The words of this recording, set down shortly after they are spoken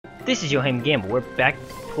This is Yohhamgambal. We're back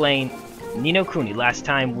playing Kuni. Last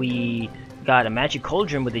time we got a magic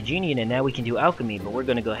cauldron with a genie in it, and now we can do alchemy, but we're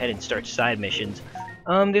gonna go ahead and start side missions.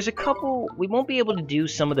 There's a couple. We won't be able to do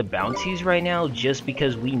some of the bounties right now just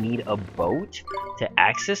because we need a boat to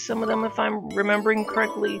access some of them, if I'm remembering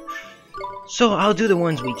correctly. So I'll do the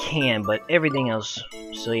ones we can, but everything else,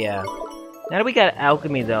 so yeah. Now that we got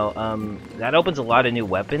alchemy though, that opens a lot of new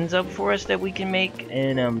weapons up for us that we can make,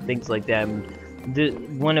 and things like that.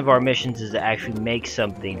 One of our missions is to actually make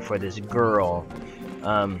something for this girl.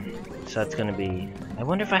 So that's gonna be. I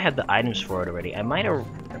wonder if I have the items for it already. I might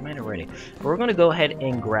already. But we're gonna go ahead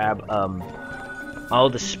and grab all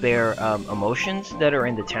the spare emotions that are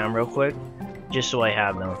in the town real quick, just so I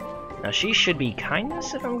have them. Now she should be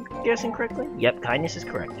kindness, if I'm guessing correctly. Yep, kindness is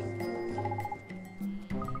correct.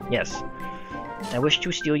 Yes. I wish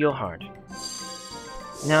to steal your heart.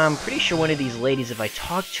 Now I'm pretty sure one of these ladies, if I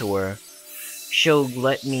talk to her, she'll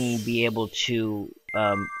let me be able to,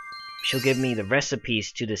 she'll give me the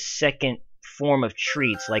recipes to the second form of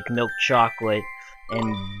treats, like milk chocolate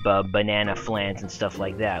and banana flans and stuff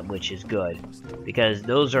like that, which is good. Because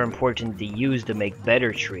those are important to use to make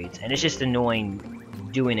better treats, and it's just annoying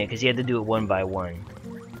doing it, because you have to do it one by one.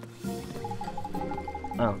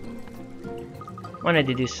 Oh. Wanted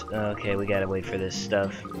to do okay, we gotta wait for this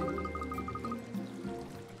stuff.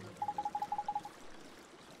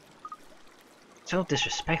 So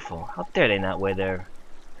disrespectful. How dare they not wear their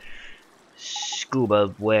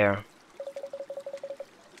scuba wear?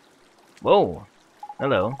 Whoa.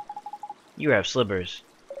 Hello. You have slippers.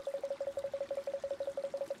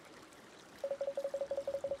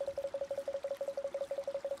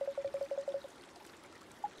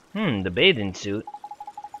 The bathing suit.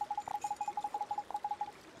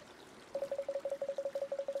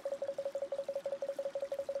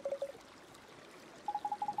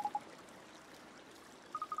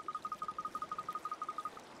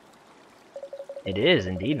 It is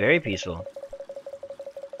indeed very peaceful.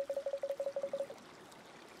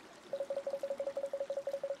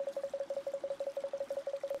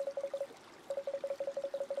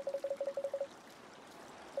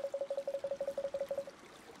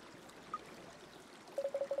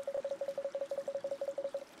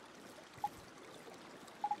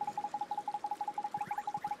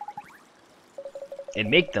 And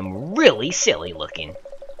make them really silly looking.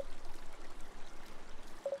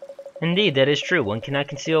 Indeed, that is true. One cannot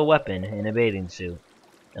conceal a weapon in a bathing suit.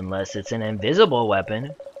 Unless it's an invisible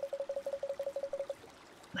weapon.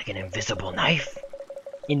 Like an invisible knife.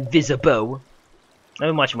 Invisible. I've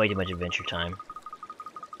been watching way too much Adventure Time.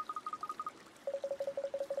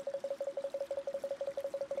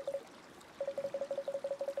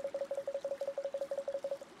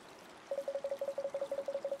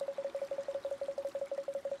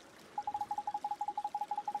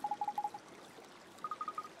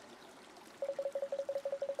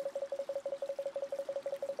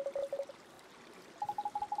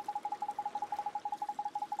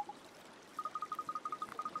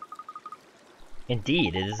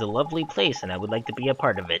 Indeed, it is a lovely place, and I would like to be a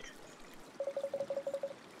part of it.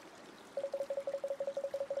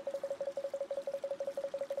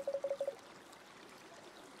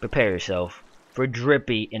 Prepare yourself for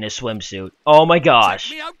Drippy in a swimsuit. Oh my gosh!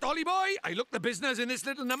 Check me out, Dolly boy! I look the business in this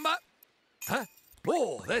little number. Huh?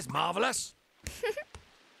 Oh, there's marvelous.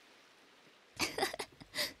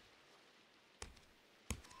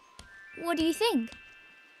 What do you think?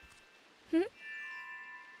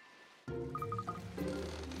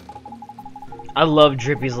 I love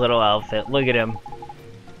Drippy's little outfit. Look at him.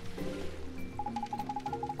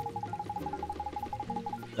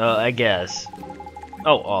 I guess.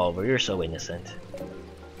 Oh, Oliver, you're so innocent.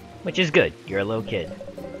 Which is good. You're a little kid.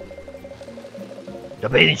 The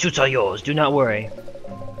bathing suits are yours. Do not worry.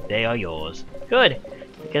 They are yours. Good.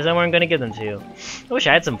 Because I weren't going to give them to you. I wish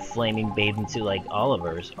I had some flaming bathing suit like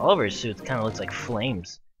Oliver's. Oliver's suit kind of looks like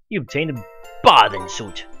flames. You obtained a bathing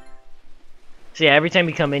suit. So yeah, every time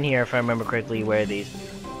you come in here, if I remember correctly, you wear these.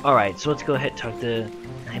 Alright, so let's go ahead and talk to...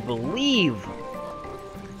 I believe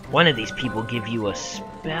one of these people give you a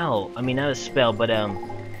spell. I mean, not a spell, but a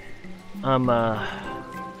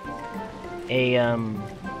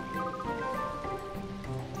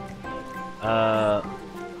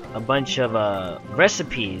bunch of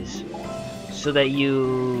recipes so that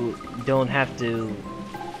you don't have to...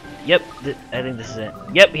 Yep, I think this is it.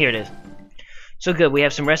 Yep, here it is. So good, we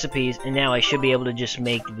have some recipes, and now I should be able to just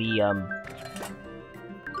make the,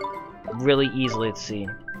 really easily, let's see.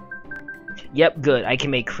 Yep, good, I can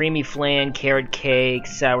make creamy flan, carrot cake,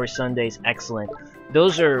 sour sundaes, excellent.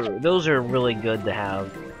 Those are really good to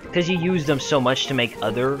have, because you use them so much to make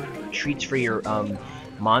other treats for your,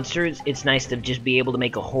 monsters, it's nice to just be able to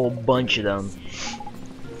make a whole bunch of them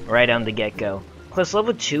right on the get-go. Plus,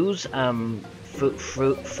 level 2's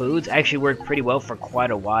foods actually work pretty well for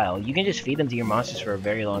quite a while. You can just feed them to your monsters for a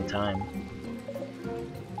very long time.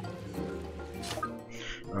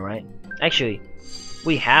 Alright. Actually,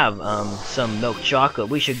 we have some milk chocolate.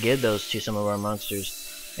 We should give those to some of our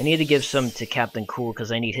monsters. I need to give some to Captain Cool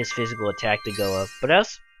because I need his physical attack to go up. But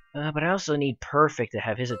I also need Perfect to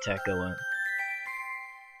have his attack go up.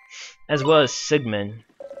 As well as Sigmund.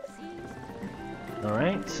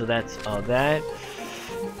 Alright, so that's all that.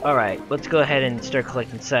 Alright, let's go ahead and start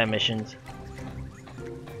collecting side missions.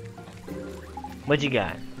 What you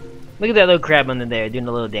got? Look at that little crab under there doing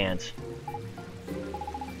a little dance.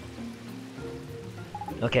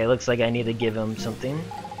 Okay, looks like I need to give him something.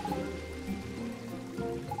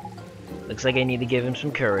 Looks like I need to give him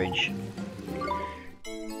some courage.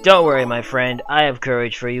 Don't worry, my friend. I have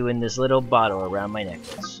courage for you in this little bottle around my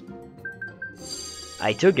necklace.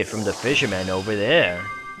 I took it from the fisherman over there.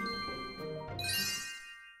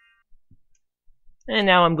 And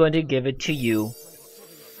now I'm going to give it to you.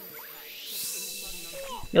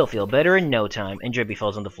 You'll feel better in no time. And Drippy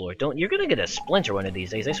falls on the floor. You're gonna get a splinter one of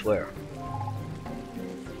these days, I swear.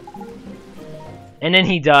 And then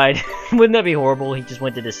he died. Wouldn't that be horrible? He just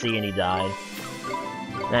went to the sea and he died.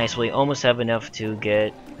 Nice, we almost have enough to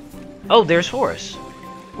get... Oh, there's Horace.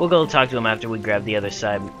 We'll go talk to him after we grab the other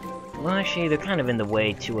side. Well, actually, they're kind of in the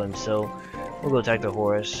way to him, so we'll go talk to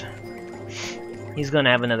Horace. He's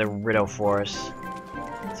gonna have another riddle for us.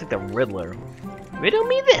 It's like the Riddler. Riddle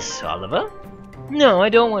me this, Oliver. No, I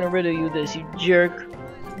don't want to riddle you this, you jerk.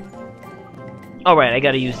 Alright, I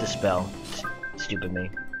gotta use the spell. Stupid me.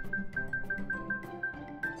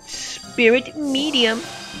 Spirit Medium.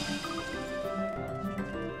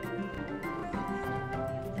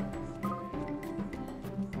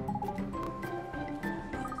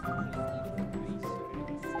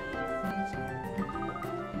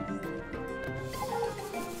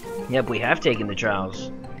 Yep, we have taken the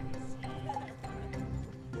trials.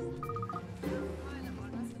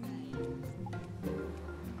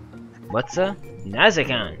 What's a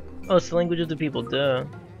Nazakan? Oh, it's the language of the people, duh.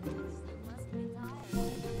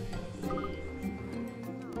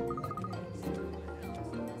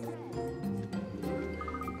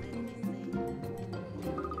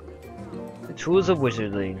 The Tools of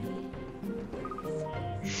Wizardry.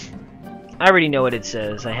 I already know what it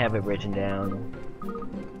says. I have it written down.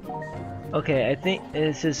 Okay, I think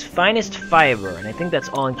it says finest fiber, and I think that's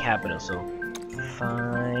all in capital, so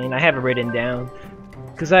fine. I have it written down.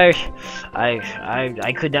 Cause I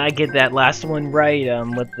could not get that last one right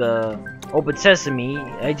with the Open Sesame.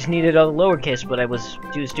 I just needed all the lowercase, but I was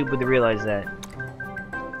too stupid to realize that.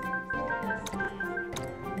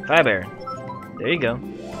 Fiber. There you go.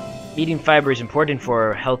 Eating fiber is important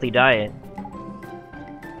for a healthy diet.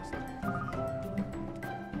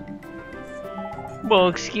 Well,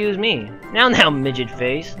 excuse me. Now, midget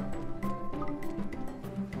face.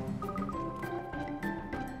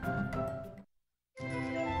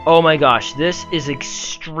 Oh my gosh, this is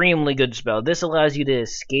extremely good spell. This allows you to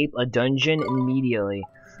escape a dungeon immediately.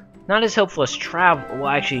 Not as helpful as travel. Well,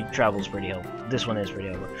 actually, travel's pretty helpful. This one is pretty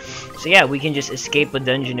helpful. So yeah, we can just escape a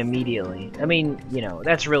dungeon immediately. I mean, you know,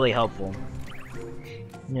 that's really helpful.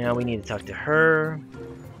 Now we need to talk to her.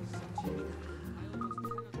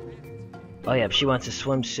 Oh yeah, she wants a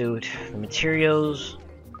swimsuit. The materials.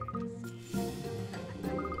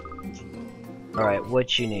 Alright,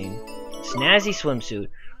 what you need? Snazzy swimsuit.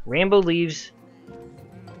 Rainbow leaves.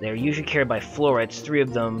 They're usually carried by florets, 3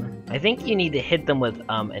 of them. I think you need to hit them with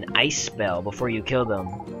an ice spell before you kill them.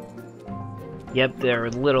 Yep, they're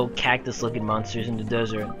little cactus-looking monsters in the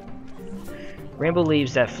desert. Rainbow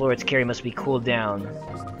leaves that florets carry must be cooled down.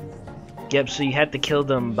 Yep, so you have to kill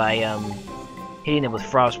them by hitting them with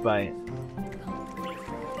frostbite.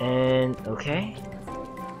 And okay.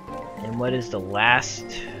 And what is the last?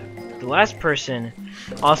 The last person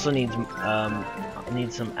also needs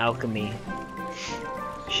some alchemy.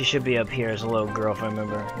 She should be up here as a little girl, if I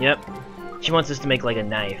remember. Yep. She wants us to make like a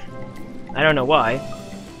knife. I don't know why.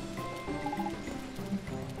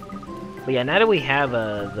 But yeah, now that we have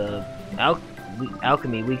the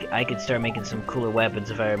alchemy, I could start making some cooler weapons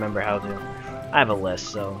if I remember how to. I have a list,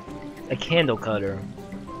 so a candle cutter.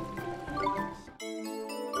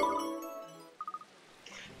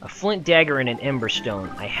 A flint dagger and an ember stone.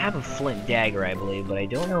 I have a flint dagger, I believe, but I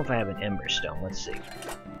don't know if I have an ember stone. Let's see.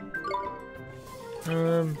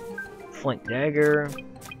 Flint dagger.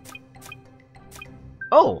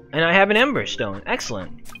 Oh, and I have an ember stone.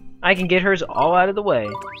 Excellent. I can get hers all out of the way.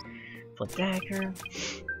 Flint dagger.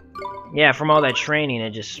 Yeah, from all that training, it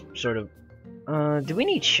just sort of Do we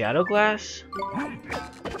need shadow glass?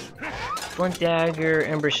 Flint dagger,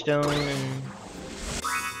 emberstone, and...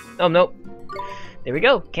 Oh, nope. There we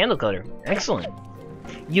go. Candle cutter. Excellent.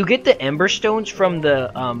 You get the emberstones from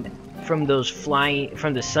the, from those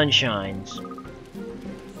from the sunshines.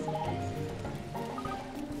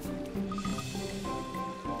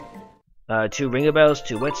 Two ringer bells,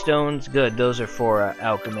 two whetstones. Good, those are for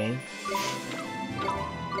alchemy.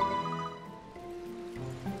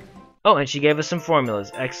 Oh, and she gave us some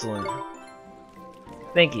formulas. Excellent.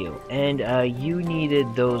 Thank you. And you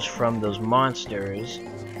needed those from those monsters.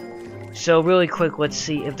 So really quick, let's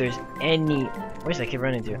see if there's any... Where's that kid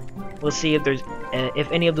running to? Let's see if there's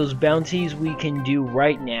if any of those bounties we can do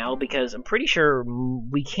right now, because I'm pretty sure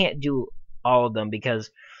we can't do all of them because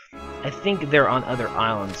I think they're on other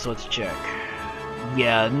islands. So let's check.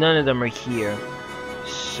 Yeah, none of them are here.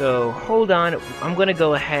 So hold on, I'm gonna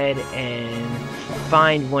go ahead and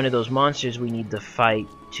find one of those monsters we need to fight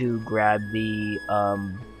to grab the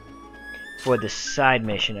for the side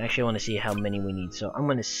mission. Actually, I want to see how many we need. So I'm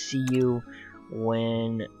gonna see you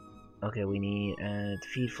when. Okay, we need to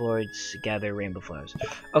feed florets, gather rainbow flowers.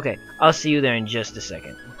 Okay, I'll see you there in just a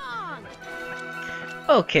second.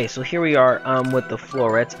 Okay, so here we are with the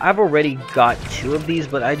florets. I've already got 2 of these,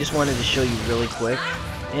 but I just wanted to show you really quick.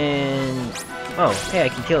 And oh, hey, I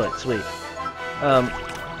can kill it. Sweet.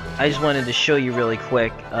 I just wanted to show you really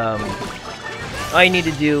quick. All you need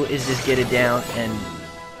to do is just get it down and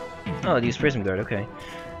oh, use prism guard. Okay.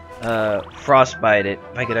 Frostbite it.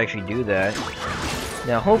 If I could actually do that.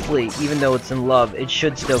 Now, hopefully, even though it's in love, it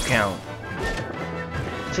should still count.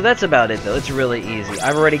 So that's about it, though. It's really easy.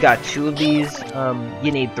 I've already got 2 of these.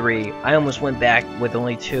 You need 3. I almost went back with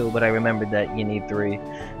only 2, but I remembered that you need 3.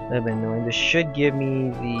 I've been knowing this should give me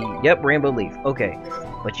the... Yep, rainbow leaf. Okay.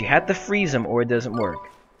 But you have to freeze them or it doesn't work.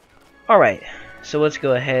 Alright. So let's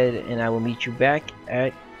go ahead and I will meet you back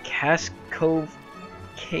at Cask Cove...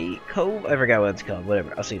 Cove? I forgot what it's called.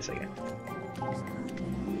 Whatever. I'll see you in a second.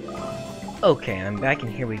 Okay, I'm back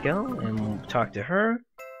and here we go. And we'll talk to her.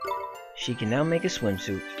 She can now make a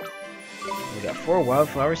swimsuit. We got 4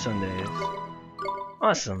 wildflower sundaes.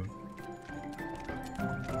 Awesome.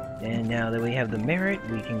 And now that we have the merit,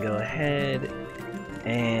 we can go ahead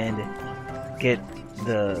and get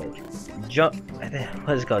the jump.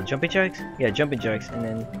 What is it called? Jumping jacks? Yeah, jumping jacks. And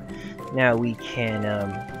then now we can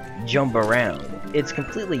jump around. It's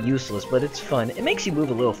completely useless, but it's fun. It makes you move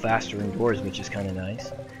a little faster indoors, which is kind of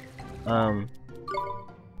nice. Other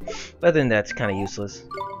than that, it's kind of useless,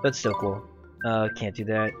 but still cool. Can't do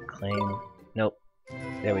that. Claim. Nope.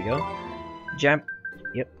 There we go. Jump.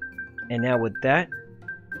 Yep. And now with that,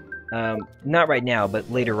 not right now, but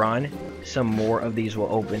later on, some more of these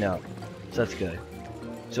will open up. So that's good.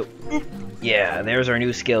 So, yeah, there's our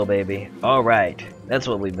new skill, baby. Alright, that's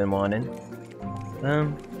what we've been wanting.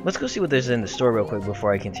 Let's go see what there's in the store real quick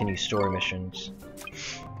before I continue story missions.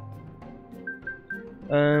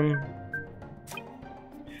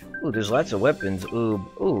 Ooh, there's lots of weapons.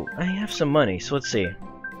 Ooh, I have some money, so let's see.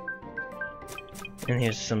 And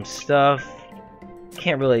here's some stuff.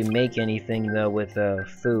 Can't really make anything though with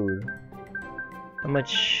food. How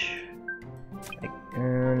much?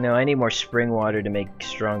 No, I need more spring water to make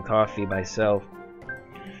strong coffee myself.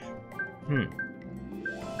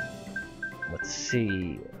 Let's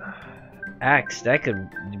see. Axe, that could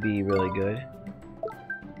be really good.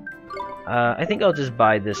 I think I'll just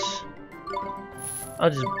buy this. I'll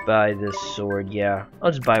just buy this sword, yeah. I'll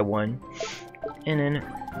just buy one. And then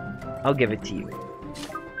I'll give it to you.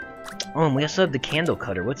 Oh, and we also have the candle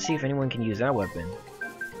cutter. Let's see if anyone can use that weapon.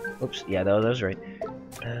 Oops, yeah, that was right.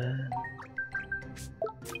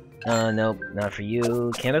 Nope, not for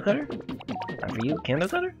you. Candle cutter? Not for you. Candle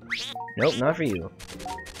cutter? Nope, not for you.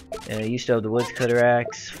 You still have the wood cutter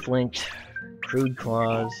axe, flint, crude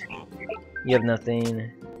claws. You have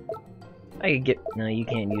nothing. I could get... No, you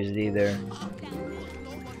can't use it either.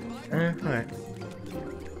 Alright.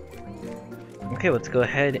 Okay, let's go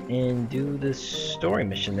ahead and do the story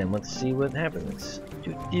mission then. Let's see what happens.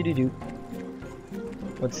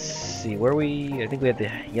 Let's see, where we... I think we have to...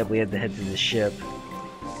 Yep, we had to head to the ship.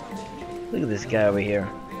 Look at this guy over here.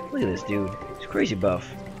 Look at this dude. He's crazy buff.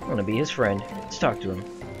 I want to be his friend. Let's talk to him.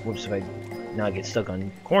 Whoops, if I not get stuck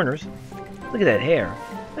on corners. Look at that hair.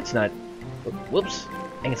 That's not... Whoops.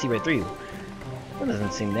 I can see right through you. That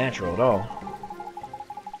doesn't seem natural at all.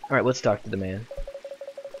 Alright, let's talk to the man.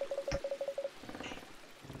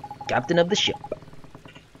 Captain of the ship.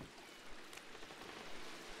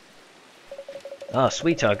 Oh,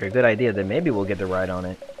 sweet talker. Good idea. Then maybe we'll get the ride on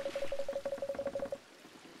it.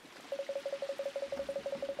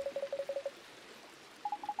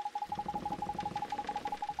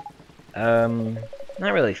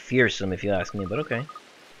 Not really fearsome if you ask me, but okay.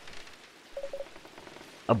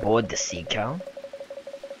 Aboard the sea cow?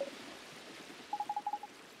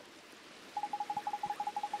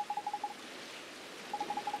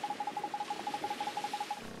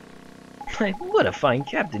 What a fine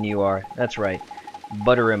captain you are. That's right.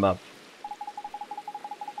 Butter him up.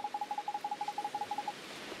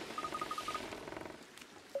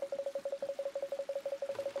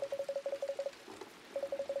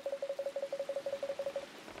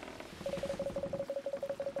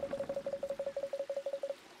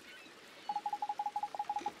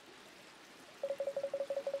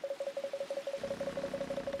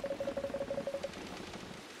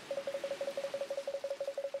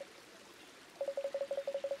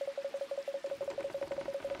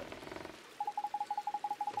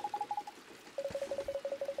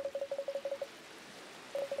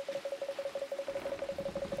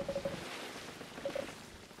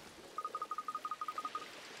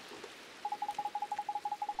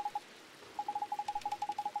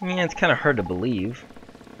 Yeah, it's kind of hard to believe.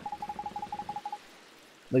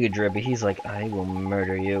 Look at Drippy, he's like, I will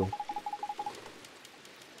murder you.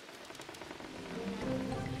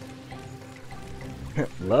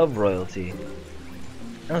 Love royalty.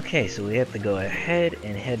 Okay, so we have to go ahead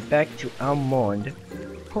and head back to Almond.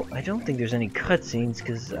 Oh, I don't think there's any cutscenes,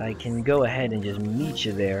 because I can go ahead and just meet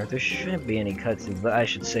you there. There shouldn't be any cutscenes, but I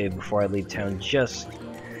should save before I leave town, just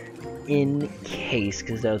in case,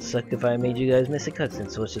 because that would suck if I made you guys miss a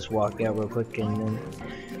cutscene. So let's just walk out real quick and then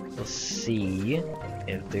we'll see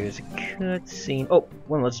if there's a cutscene. Oh,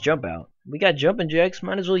 well, let's jump out. We got jumping jacks,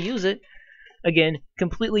 might as well use it. Again,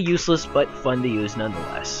 completely useless, but fun to use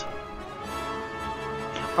nonetheless.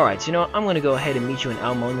 Alright, so you know what? I'm going to go ahead and meet you in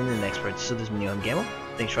Almond in the next part. So this is me, Yohhamgambal.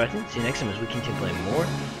 Thanks for watching. See you next time as we continue playing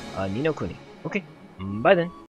more Ni no Kuni. Okay, bye then.